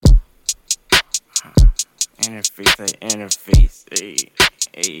Interface like interface,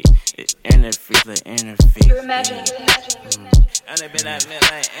 ayy, interface like interface. You're imagining. And they been like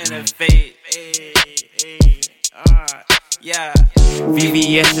interface, yeah.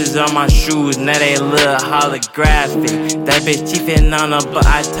 VVS is on my shoes, now they look holographic. That bitch chiefin' on her, but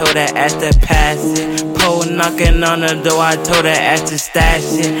I told her ass to pass it. Pole knocking on the door, I told her ass to stash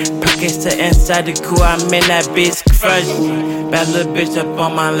it. Pockets to inside the coupe, I'm in that bitch crushing. Bad little bitch up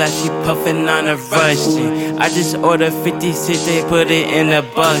on my lap, she puffin' on a Russian. I just ordered 56, they put it in a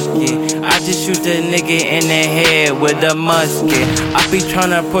bucket. I just shoot the nigga in the head with a musket. I be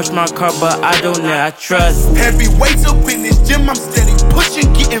tryna push my car, but I don't know, I trust it. Heavy weights up in this gym, I'm steady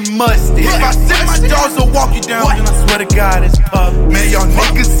pushing, getting musty. If I send my dogs to walk you down, then I swear to God it's pub. Man, y'all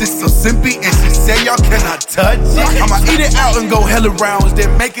niggas is so simpy, and she say y'all cannot touch it. I'ma eat it out and go hella rounds,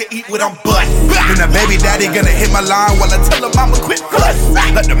 then make her eat what I'm bustin'. Then the baby daddy gonna hit my line while I tell her mama quit cuss.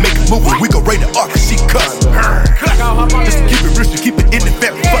 Let her make a move when we go raid the R, cause she cuss. Just to keep it real, she keep it in the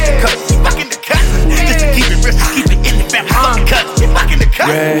family, fucking cuss. She fucking the cuss. Just to keep it real, she keep it in the family, fucking cuss. She fucking the cuss.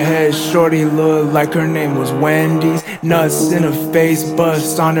 Redhead shorty look like her name was Wendy's. Nuts in her face,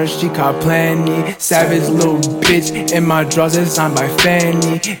 bust on her, she caught plenty. Savage little bitch in my drawers, it's signed by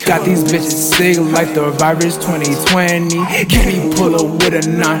Fanny. Got these bitches sick like the virus 2020. Can he pull up with a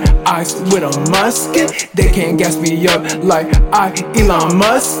 9 with a musket? They can't gas me up like I Elon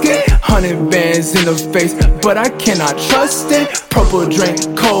Musk. 100 bands in the face, but I cannot trust it. Purple drink,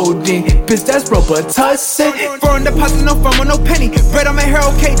 codeine, bitch that's Robitussin. Foreign deposit, no firm with no penny. Bread on my hair,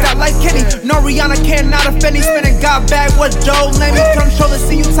 okay, dot like Kenny. No Rihanna, cannot offend me. Spinning got bag, what Joe name me. Controller,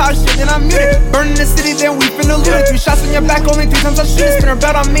 see you talk shit, then I'm muted. Burning the city, then we finna loot it. 3 shots in your back, only 3 times I shoot it. Spin her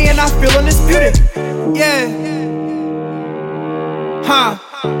belt on me and I feel undisputed. Yeah. Huh.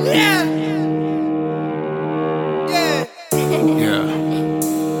 Yeah. Yeah. Yeah.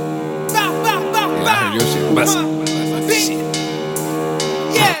 I heard your shit bustin'.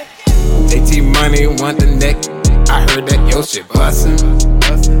 AT money want the neck. I heard that your shit bustin'.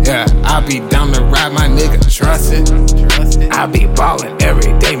 Yeah, I be down to ride, my nigga, trust it. I be ballin'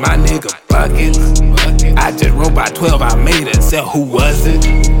 every day, my nigga, buckets. I just rolled by 12, I made it, so who was it?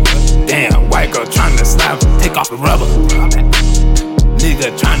 Damn, white girl tryna slide, take off the rubber.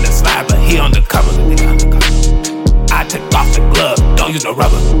 Nigga tryna slide, but he on the cover. I took off the glove, don't use no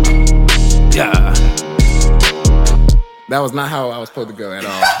rubber. Yeah. That was not how I was supposed to go at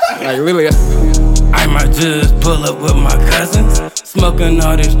all. Like, literally. I might just pull up with my cousins. Smoking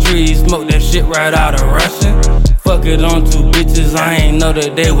all this trees, smoke that shit right out of Russian. Fuck it on 2 bitches, I ain't know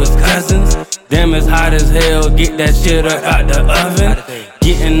that they was cousins. Them is hot as hell, get that shit up out the oven.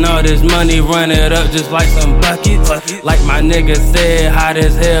 Getting all this money, run it up just like some buckets. Like my nigga said, hot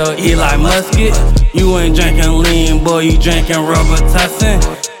as hell, Eli Musket. You ain't drinking lean, boy, you drinking Robitussin.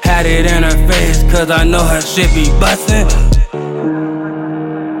 Had it in her face, cause I know her shit be bustin'.